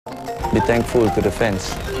be thankful to the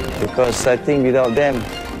fans because I think without them,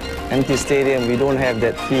 empty stadium, we don't have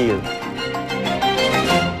that feel.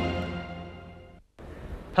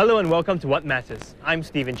 Hello and welcome to What Matters. I'm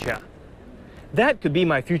Stephen Chia. That could be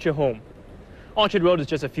my future home. Orchard Road is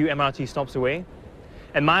just a few MRT stops away,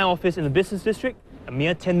 and my office in the business district, a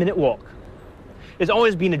mere 10-minute walk. It's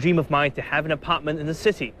always been a dream of mine to have an apartment in the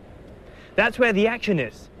city. That's where the action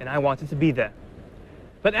is, and I wanted to be there.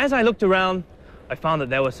 But as I looked around, I found that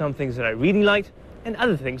there were some things that I really liked and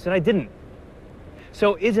other things that I didn't.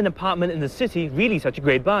 So is an apartment in the city really such a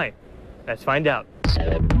great buy? Let's find out.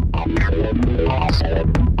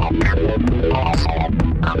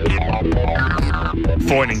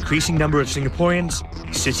 For an increasing number of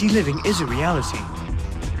Singaporeans, city living is a reality.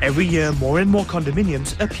 Every year, more and more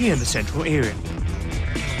condominiums appear in the central area.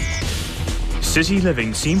 City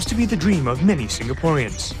living seems to be the dream of many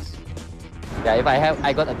Singaporeans. Yeah, if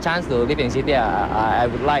I got a chance to live in city, I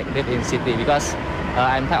would like to live in city because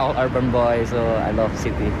I'm type of urban boy, so I love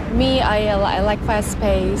city. Me, I like fast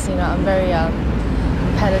pace. I'm very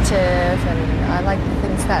competitive, and I like the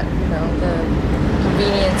things that the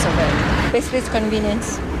convenience of it. Basically, it's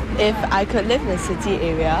convenience. If I could live in the city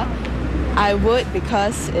area, I would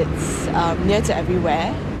because it's near to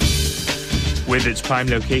everywhere. With its prime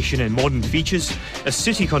location and modern features, a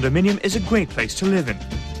city condominium is a great place to live in.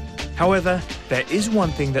 However, there is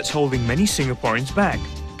one thing that's holding many Singaporeans back,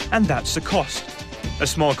 and that's the cost. A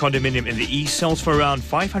small condominium in the east sells for around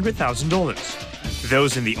 $500,000.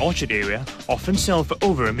 Those in the Orchard area often sell for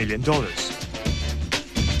over $1 million.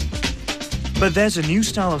 But there's a new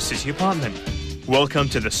style of city apartment. Welcome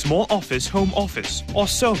to the small office home office, or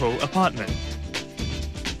SOHO apartment.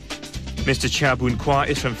 Mr. Chia Boon Kwa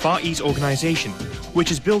is from Far East Organisation, which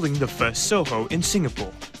is building the first SOHO in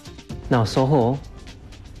Singapore. Now, SOHO,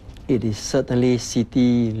 it is certainly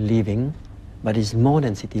city living, but it's more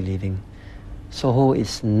than city living. SOHO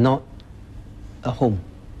is not a home.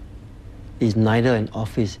 It's neither an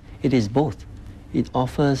office. It is both. It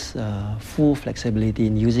offers full flexibility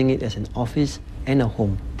in using it as an office and a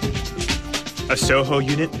home. A SOHO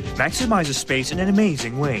unit maximizes space in an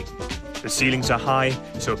amazing way. The ceilings are high,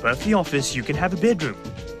 so above the office you can have a bedroom.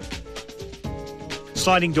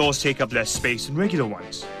 Sliding doors take up less space than regular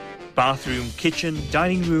ones. Bathroom, kitchen,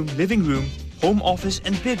 dining room, living room, home office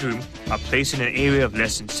and bedroom are placed in an area of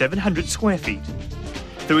less than 700 square feet.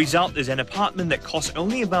 The result is an apartment that costs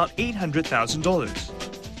only about $800,000.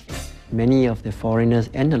 Many of the foreigners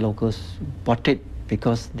and the locals bought it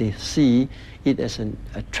because they see it as an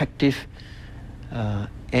attractive and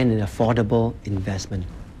an affordable investment.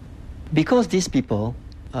 Because these people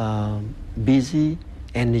are busy,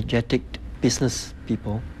 energetic business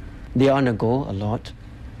people, they are on the go a lot.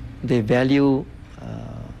 They value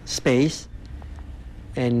space,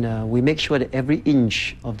 and we make sure that every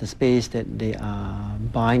inch of the space that they are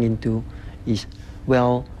buying into is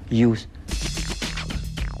well used.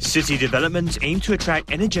 City developments aim to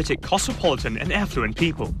attract energetic, cosmopolitan and affluent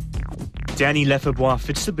people. Danny Lefebvre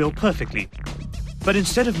fits the bill perfectly. But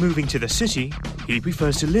instead of moving to the city, he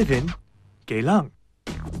prefers to live in Geylang.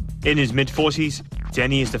 In his mid-40s,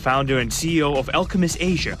 Danny is the founder and CEO of Alchemist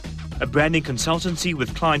Asia, a branding consultancy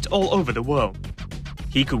with clients all over the world.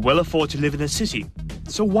 He could well afford to live in a city,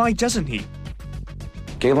 so why doesn't he?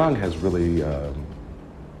 Geylang has really a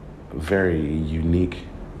very unique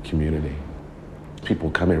community. People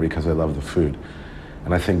come here because they love the food.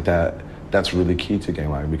 And I think that's really key to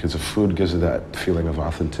Geylang because the food gives it that feeling of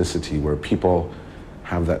authenticity where people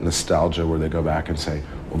have that nostalgia where they go back and say,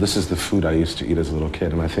 well, this is the food I used to eat as a little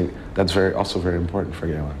kid. And I think that's also very important for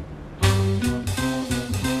Geylang.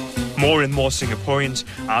 More and more Singaporeans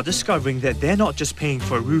are discovering that they're not just paying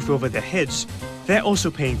for a roof over their heads, they're also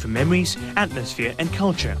paying for memories, atmosphere and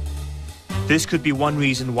culture. This could be one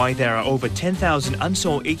reason why there are over 10,000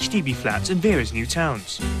 unsold HDB flats in various new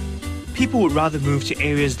towns. People would rather move to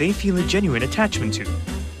areas they feel a genuine attachment to.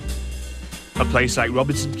 A place like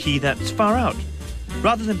Robinson Quay that's far out,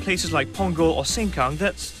 rather than places like Punggol or Sengkang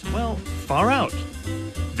that's, well, far out.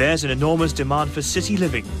 There's an enormous demand for city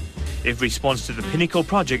living, if response to the Pinnacle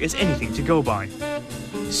project is anything to go by.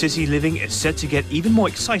 City living is set to get even more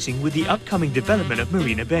exciting with the upcoming development of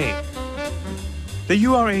Marina Bay. The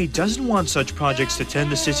URA doesn't want such projects to turn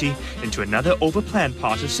the city into another overplanned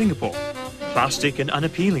part of Singapore, plastic and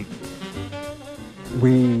unappealing.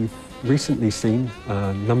 We've recently seen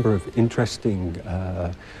a number of interesting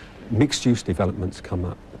mixed-use developments come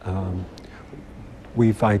up.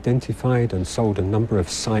 We've identified and sold a number of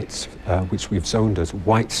sites which we've zoned as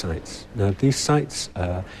white sites. Now, these sites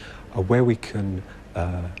are where we can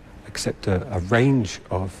accept a range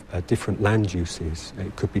of different land uses.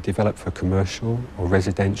 It could be developed for commercial or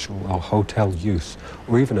residential or hotel use,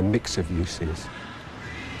 or even a mix of uses.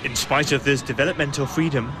 In spite of this developmental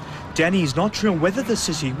freedom, Danny is not sure whether the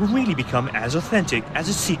city will really become as authentic as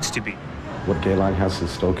it seeks to be. What Geylang has is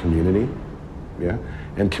still community, yeah?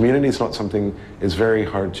 And community is not something, it's very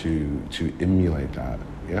hard to emulate that,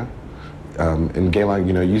 yeah? In Geylang,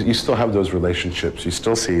 you know, you still have those relationships. You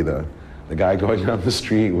still see the guy going down the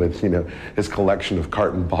street with, you know, his collection of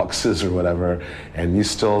carton boxes or whatever, and you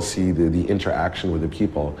still see the interaction with the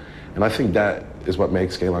people. And I think that is what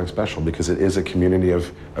makes Geylang special, because it is a community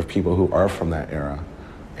of people who are from that era.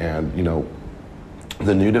 And, you know,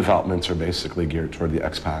 the new developments are basically geared toward the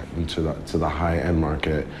expat and to the high-end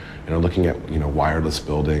market, you know, looking at, you know, wireless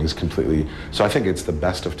buildings completely. So I think it's the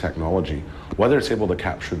best of technology. Whether it's able to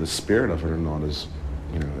capture the spirit of it or not is,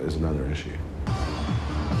 you know, is another issue.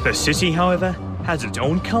 The city, however, has its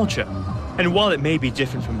own culture, and while it may be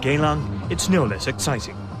different from Geylang, it's no less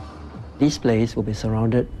exciting. This place will be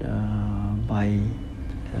surrounded by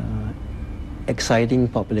exciting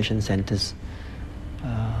population centers.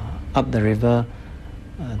 Up the river,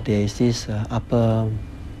 there is this upper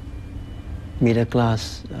middle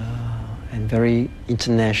class and very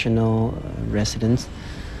international residents.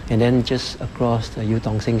 And then just across the Yu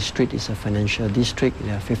Tong Sing Street is a financial district.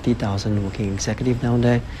 There are 50,000 working executives down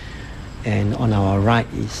there. And on our right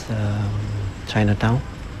is Chinatown.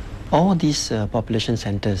 All these population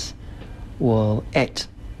centers will add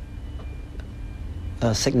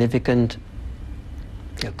a significant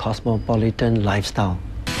cosmopolitan lifestyle.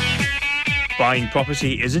 Buying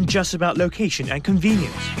property isn't just about location and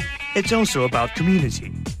convenience. It's also about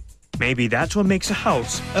community. Maybe that's what makes a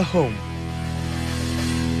house a home.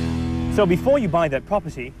 So before you buy that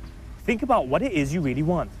property, think about what it is you really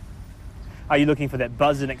want. Are you looking for that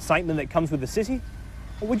buzz and excitement that comes with the city?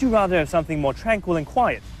 Or would you rather have something more tranquil and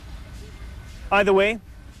quiet? Either way,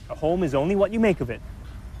 a home is only what you make of it.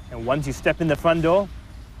 And once you step in the front door,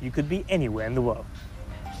 you could be anywhere in the world.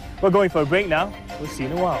 We're going for a break now. We'll see you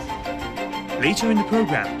in a while. Later in the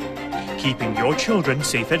program, keeping your children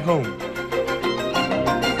safe at home.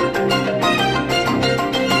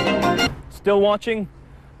 Still watching?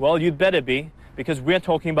 Well, you'd better be, because we're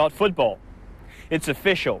talking about football. It's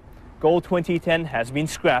official. Goal 2010 has been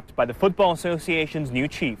scrapped by the Football Association's new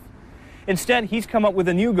chief. Instead, he's come up with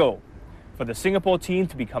a new goal for the Singapore team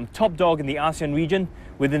to become top dog in the ASEAN region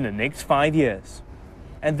within the next 5 years.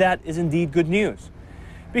 And that is indeed good news,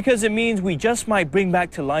 because it means we just might bring back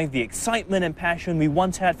to life the excitement and passion we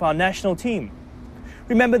once had for our national team.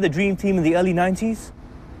 Remember the dream team in the early 90s?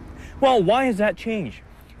 Well, why has that changed?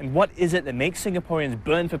 And what is it that makes Singaporeans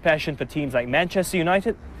burn for passion for teams like Manchester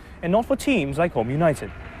United and not for teams like Home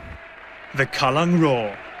United? The Kallang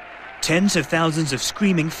Roar. Tens of thousands of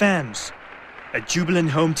screaming fans. A jubilant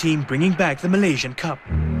home team bringing back the Malaysian Cup.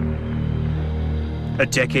 A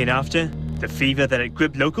decade after, the fever that had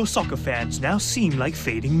gripped local soccer fans now seem like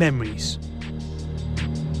fading memories.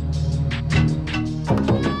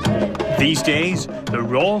 These days, the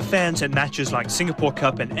raw fans at matches like Singapore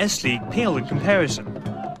Cup and S-League pale in comparison.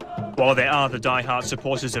 While there are the die-hard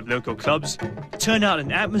supporters of local clubs, turnout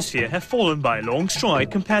and atmosphere have fallen by a long stride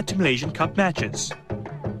compared to Malaysian Cup matches.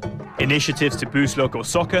 Initiatives to boost local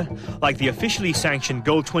soccer, like the officially sanctioned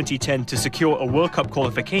Goal 2010 to secure a World Cup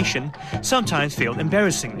qualification, sometimes failed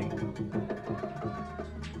embarrassingly.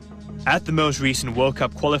 At the most recent World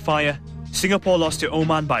Cup qualifier, Singapore lost to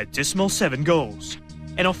Oman by a dismal 7 goals.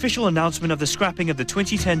 An official announcement of the scrapping of the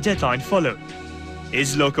 2010 deadline followed.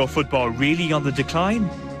 Is local football really on the decline?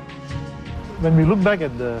 When we look back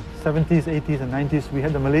at the 70s, 80s and 90s, we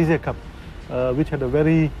had the Malaysia Cup, which had a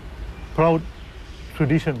very proud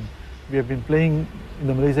tradition. We have been playing in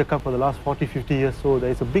the Malaysia Cup for the last 40, 50 years, so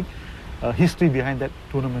there is a big history behind that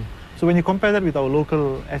tournament. So when you compare that with our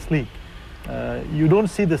local S-League, you don't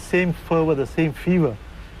see the same fervour, the same fever.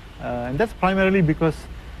 And that's primarily because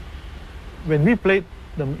when we played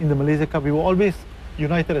in the Malaysia Cup, we were always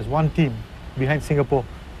united as one team behind Singapore,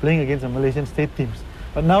 playing against the Malaysian state teams.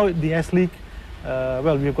 But now the S-League,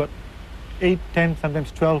 well, we've got 8, 10,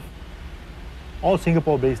 sometimes 12, all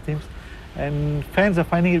Singapore-based teams. And fans are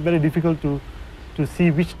finding it very difficult to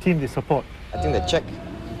see which team they support. I think they check,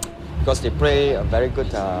 because they play a very good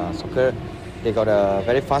soccer. They got a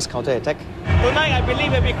very fast counter-attack. Tonight, I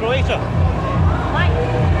believe it'll be Croatia. Why?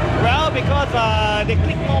 Well, because they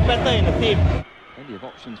click more better in the team.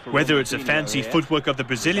 Whether it's the fancy footwork of the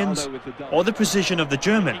Brazilians, or the precision of the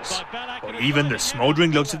Germans, or even the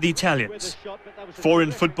smouldering looks of the Italians,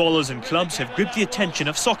 foreign footballers and clubs have gripped the attention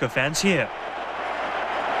of soccer fans here.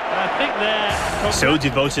 I think they're... So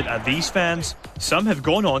devoted are these fans, some have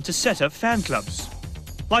gone on to set up fan clubs,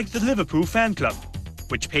 like the Liverpool Fan Club,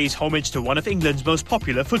 which pays homage to one of England's most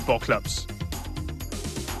popular football clubs.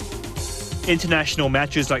 International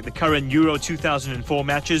matches like the current Euro 2004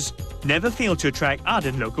 matches never fail to attract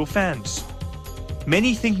ardent local fans.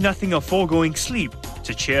 Many think nothing of foregoing sleep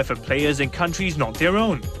to cheer for players in countries not their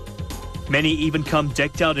own. Many even come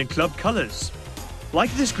decked out in club colours,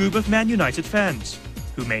 like this group of Man United fans,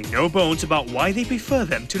 who make no bones about why they prefer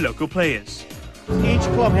them to local players. Each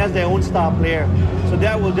club has their own star player, so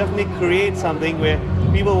that will definitely create something where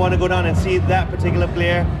people want to go down and see that particular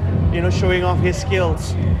player, you know, showing off his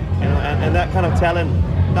skills, you know, and that kind of talent.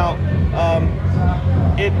 Now,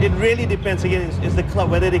 it really depends again. Is the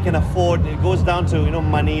club whether they can afford? It goes down to, you know,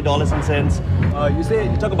 money, dollars and cents.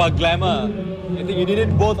 You talk about glamour. I think you need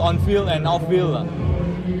it both on field and off field.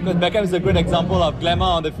 Because Beckham is a great example of glamour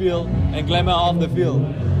on the field and glamour off the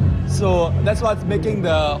field. So that's what's making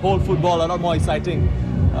the whole football a lot more exciting.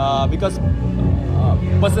 Because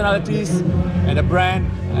personalities and the brand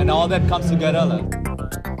and all that comes together.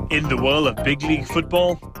 In the world of big league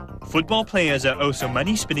football, football players are also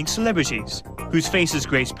money-spinning celebrities whose faces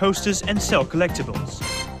grace posters and sell collectibles.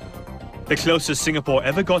 The closest Singapore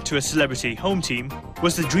ever got to a celebrity home team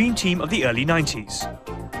was the Dream Team of the early 90s.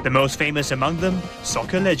 The most famous among them,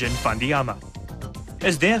 soccer legend Fandi Ahmad.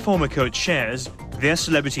 As their former coach shares, their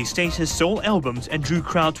celebrity status sold albums and drew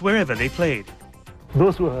crowds wherever they played.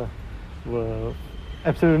 Those were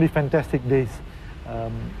absolutely fantastic days.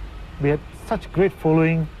 We had such great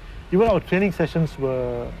following. Even our training sessions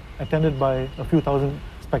were attended by a few thousand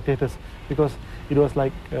spectators, because it was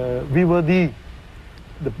like we were the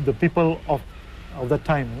people of that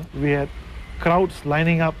time. We had crowds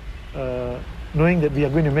lining up, knowing that we are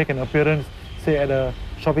going to make an appearance, say at a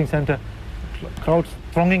shopping center. Crowds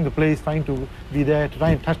thronging the place, trying to be there,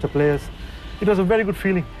 trying to touch the players. It was a very good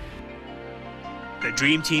feeling. The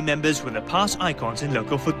Dream Team members were the past icons in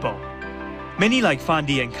local football. Many like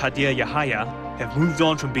Fandi and Kadir Yahaya have moved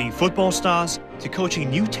on from being football stars to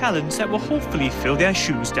coaching new talents that will hopefully fill their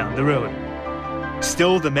shoes down the road.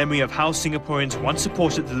 Still, the memory of how Singaporeans once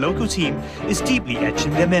supported the local team is deeply etched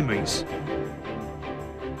in their memories.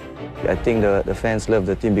 I think the fans love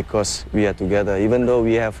the team because we are together. Even though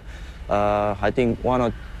we have, I think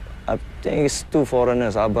it's two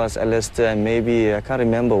foreigners, Abbas, Alistair, and maybe, I can't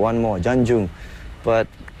remember one more, Janjung. But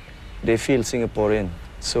they feel Singaporean.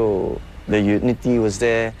 So the unity was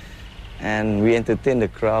there, and we entertain the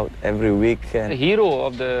crowd every week. And the hero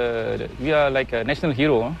of we are like a national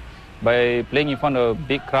hero by playing in front of a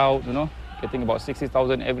big crowd, you know, getting about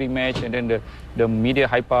 60,000 every match, and then the media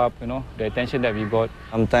hype up, you know, the attention that we got.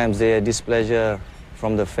 Sometimes they are displeasure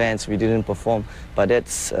from the fans, we didn't perform, but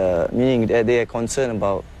that's meaning that they are concerned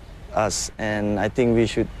about us, and I think we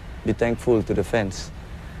should be thankful to the fans,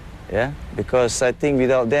 yeah, because I think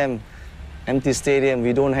without them, empty stadium,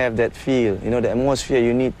 we don't have that feel, you know, the atmosphere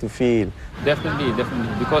you need to feel. Definitely,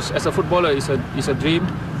 because as a footballer, it's a dream,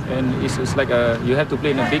 and it's like you have to play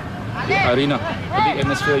in a big arena, a big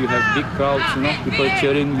atmosphere. You have big crowds, you know, people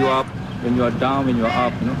cheering you up when you are down, when you are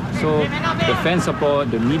up, you know. So the fan support,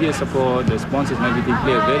 the media support, the sponsors and everything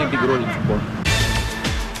play a very big role in football.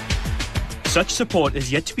 Such support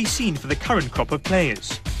is yet to be seen for the current crop of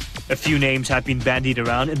players. A few names have been bandied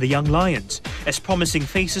around in the Young Lions as promising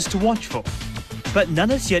faces to watch for, but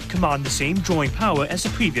none as yet command the same drawing power as the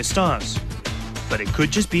previous stars. But it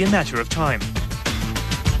could just be a matter of time.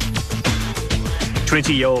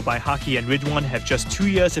 20-year-old Baihaki and Ridwan have just 2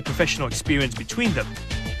 years of professional experience between them,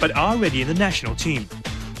 but are already in the national team,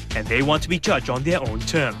 and they want to be judged on their own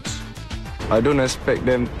terms. I don't expect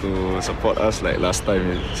them to support us like last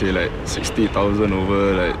time, say like 60,000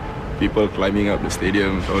 over, like people climbing up the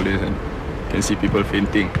stadium, all this, and you can see people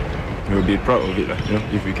fainting. We'll be proud of it, you know,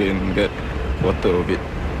 if we can get quarter of it.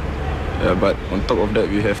 But on top of that,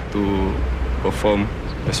 we have to perform,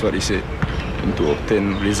 that's what he said, and to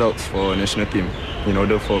obtain results for national team in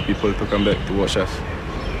order for people to come back to watch us,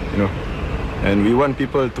 you know. And we want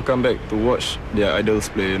people to come back to watch their idols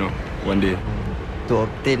play, you know, one day. To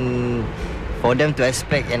obtain, for them to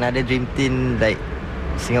expect another dream team like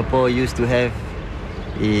Singapore used to have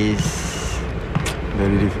is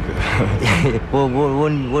very difficult.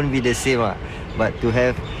 won't be the same, but to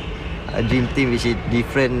have a dream team which is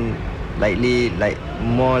different, likely like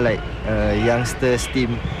more like a youngsters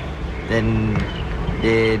team, then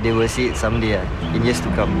they will see it someday in years to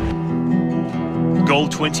come. Goal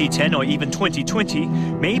 2010 or even 2020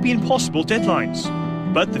 may be impossible deadlines,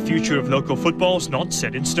 but the future of local football is not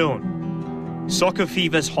set in stone. Soccer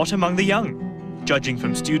fever's hot among the young, judging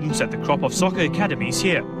from students at the crop of soccer academies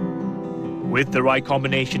here. With the right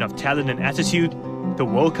combination of talent and attitude, the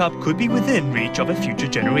World Cup could be within reach of a future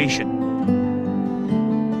generation.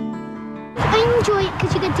 I enjoy it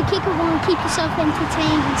because you get to kick a ball and keep yourself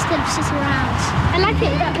entertained instead of sit around. I like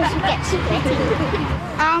it because you get sweaty.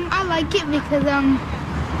 I like it because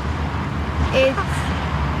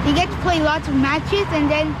you get to play lots of matches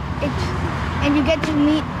and you get to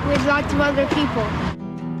meet with lots of other people.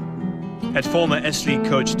 At former S-League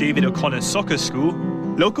coach David O'Connor's soccer school,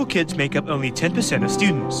 local kids make up only 10% of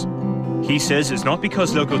students. He says it's not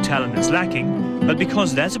because local talent is lacking, but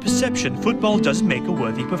because there's a perception football doesn't make a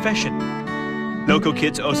worthy profession. Local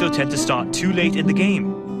kids also tend to start too late in the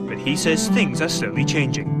game, but he says things are slowly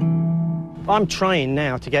changing. I'm trying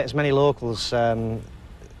now to get as many locals to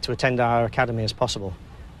attend our academy as possible.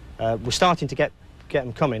 We're starting to get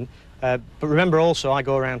them coming, but remember also I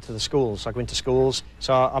go around to the schools, I go into schools,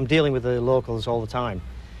 so I'm dealing with the locals all the time.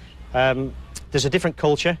 There's a different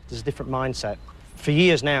culture, there's a different mindset. For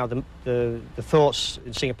years now, the thoughts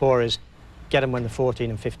in Singapore is get them when they're 14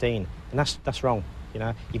 and 15, and that's wrong. You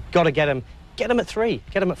know, you've got to get them at 3,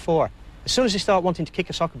 get them at 4. As soon as they start wanting to kick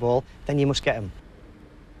a soccer ball, then you must get them.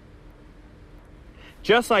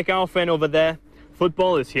 Just like our friend over there,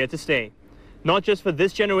 football is here to stay. Not just for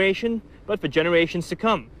this generation, but for generations to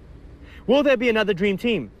come. Will there be another dream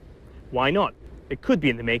team? Why not? It could be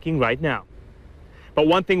in the making right now. But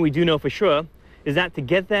one thing we do know for sure is that to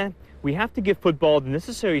get there, we have to give football the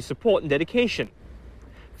necessary support and dedication.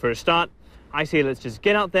 For a start, I say let's just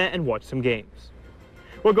get out there and watch some games.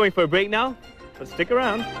 We're going for a break now, but stick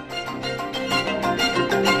around.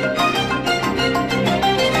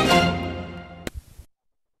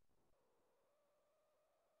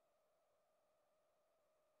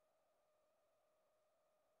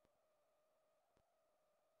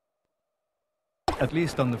 At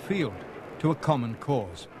least on the field, to a common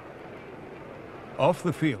cause. Off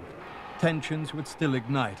the field, tensions would still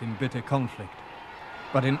ignite in bitter conflict.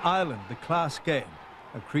 But in Ireland, the class game,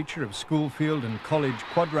 a creature of schoolfield and college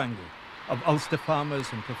quadrangle, of Ulster farmers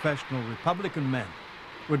and professional Republican men,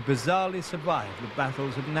 would bizarrely survive the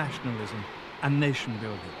battles of nationalism and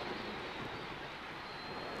nation-building.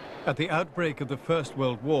 At the outbreak of the First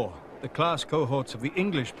World War, the class cohorts of the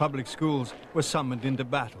English public schools were summoned into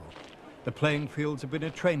battle. The playing fields had been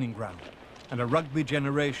a training ground, and a rugby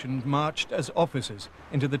generation marched as officers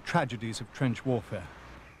into the tragedies of trench warfare.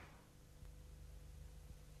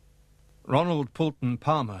 Ronald Poulton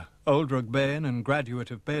Palmer, old Rugbaean and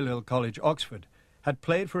graduate of Balliol College, Oxford, had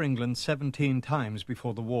played for England 17 times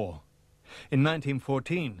before the war. In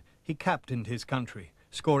 1914, he captained his country,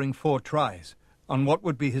 scoring 4 tries on what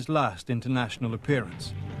would be his last international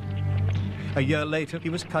appearance. A year later, he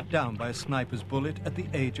was cut down by a sniper's bullet at the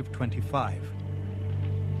age of 25.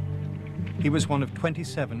 He was one of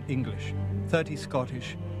 27 English, 30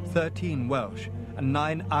 Scottish, 13 Welsh, and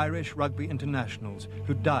 9 Irish rugby internationals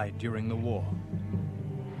who died during the war.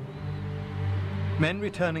 Men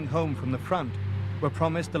returning home from the front were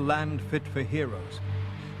promised a land fit for heroes,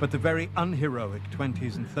 but the very unheroic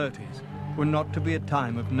 20s and 30s were not to be a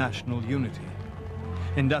time of national unity.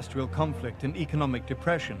 Industrial conflict and economic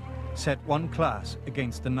depression set one class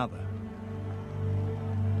against another.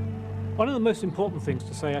 One of the most important things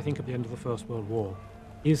to say, I think, at the end of the First World War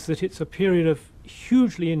is that it's a period of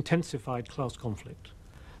hugely intensified class conflict.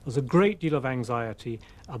 There's a great deal of anxiety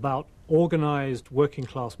about organized working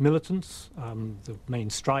class militants, the main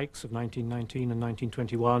strikes of 1919 and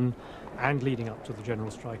 1921, and leading up to the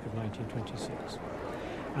general strike of 1926.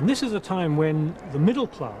 And this is a time when the middle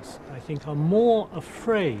class, I think, are more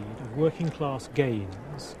afraid of working class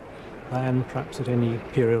gains than perhaps at any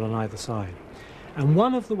period on either side. And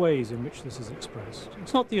one of the ways in which this is expressed,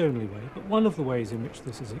 it's not the only way, but one of the ways in which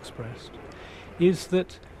this is expressed, is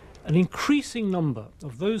that an increasing number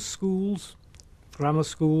of those schools, grammar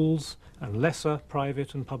schools and lesser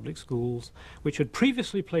private and public schools, which had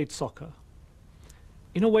previously played soccer,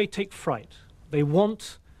 in a way take fright. They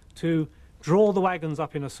want to draw the wagons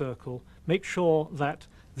up in a circle, make sure that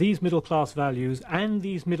these middle class values and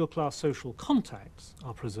these middle class social contacts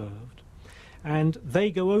are preserved. And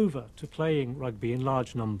they go over to playing rugby in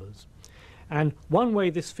large numbers. And one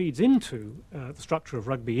way this feeds into the structure of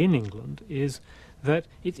rugby in England is that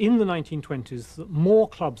it's in the 1920s that more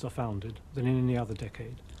clubs are founded than in any other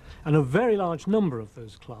decade. And a very large number of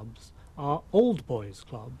those clubs are old boys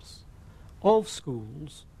clubs of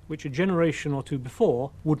schools which a generation or two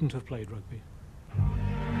before wouldn't have played rugby.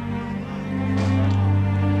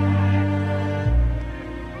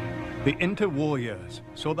 The interwar years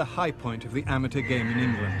saw the high point of the amateur game in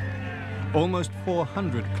England. Almost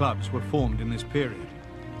 400 clubs were formed in this period.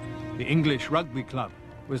 The English Rugby Club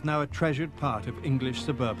was now a treasured part of English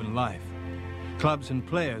suburban life. Clubs and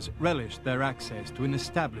players relished their access to an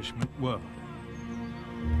establishment world.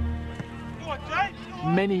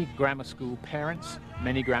 Many grammar school parents,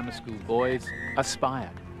 many grammar school boys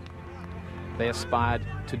aspired. They aspired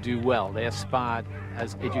to do well. They aspired,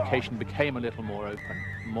 as education became a little more open,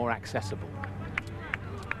 more accessible.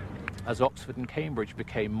 As Oxford and Cambridge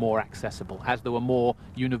became more accessible, as there were more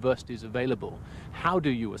universities available. How do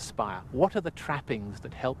you aspire? What are the trappings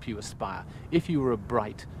that help you aspire? If you were a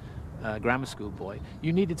bright grammar school boy,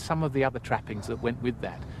 you needed some of the other trappings that went with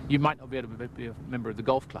that. You might not be able to be a member of the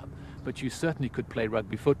golf club, but you certainly could play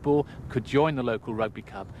rugby football, could join the local rugby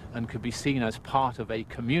club, and could be seen as part of a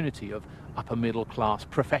community of upper middle class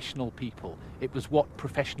professional people. It was what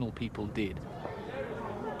professional people did.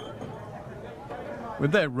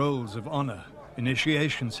 With their rolls of honour,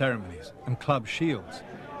 initiation ceremonies and club shields,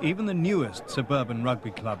 even the newest suburban rugby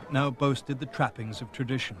club now boasted the trappings of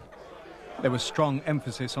tradition. There was strong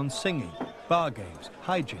emphasis on singing, bar games,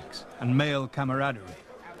 hijinks and male camaraderie.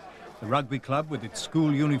 The rugby club, with its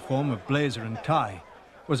school uniform of blazer and tie,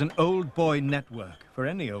 was an old boy network for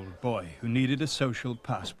any old boy who needed a social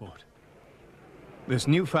passport. This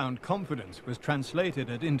newfound confidence was translated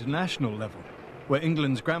at international level, where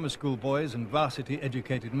England's grammar school boys and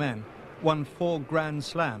varsity-educated men won 4 Grand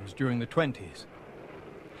Slams during the 20s.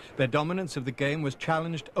 Their dominance of the game was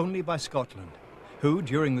challenged only by Scotland, who,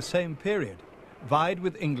 during the same period, vied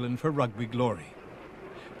with England for rugby glory.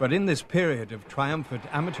 But in this period of triumphant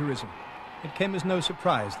amateurism, it came as no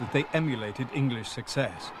surprise that they emulated English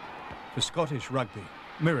success, for Scottish rugby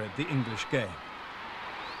mirrored the English game.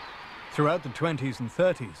 Throughout the 20s and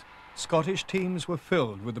 30s, Scottish teams were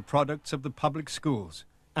filled with the products of the public schools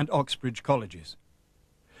and Oxbridge colleges.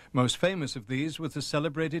 Most famous of these was the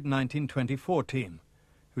celebrated 1924 team,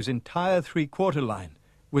 whose entire three-quarter line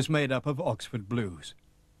was made up of Oxford Blues.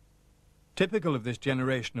 Typical of this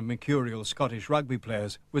generation of mercurial Scottish rugby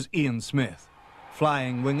players was Ian Smith,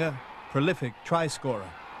 flying winger, prolific try-scorer,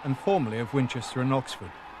 and formerly of Winchester and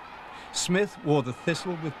Oxford. Smith wore the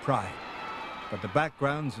thistle with pride, but the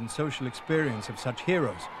backgrounds and social experience of such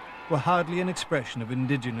heroes were hardly an expression of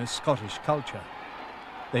indigenous Scottish culture.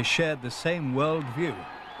 They shared the same world view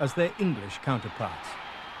as their English counterparts.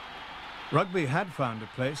 Rugby had found a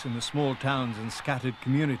place in the small towns and scattered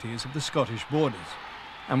communities of the Scottish borders,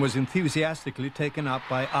 and was enthusiastically taken up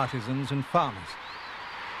by artisans and farmers.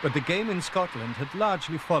 But the game in Scotland had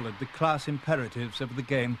largely followed the class imperatives of the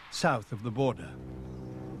game south of the border.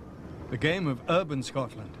 The game of urban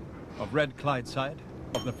Scotland, of Red Clydeside,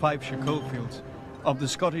 of the Fifeshire coalfields, of the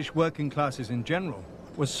Scottish working classes in general,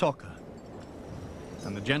 was soccer.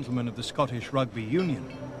 And the gentlemen of the Scottish Rugby Union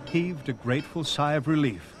heaved a grateful sigh of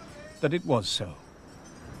relief that it was so.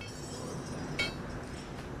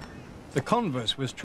 The converse was true.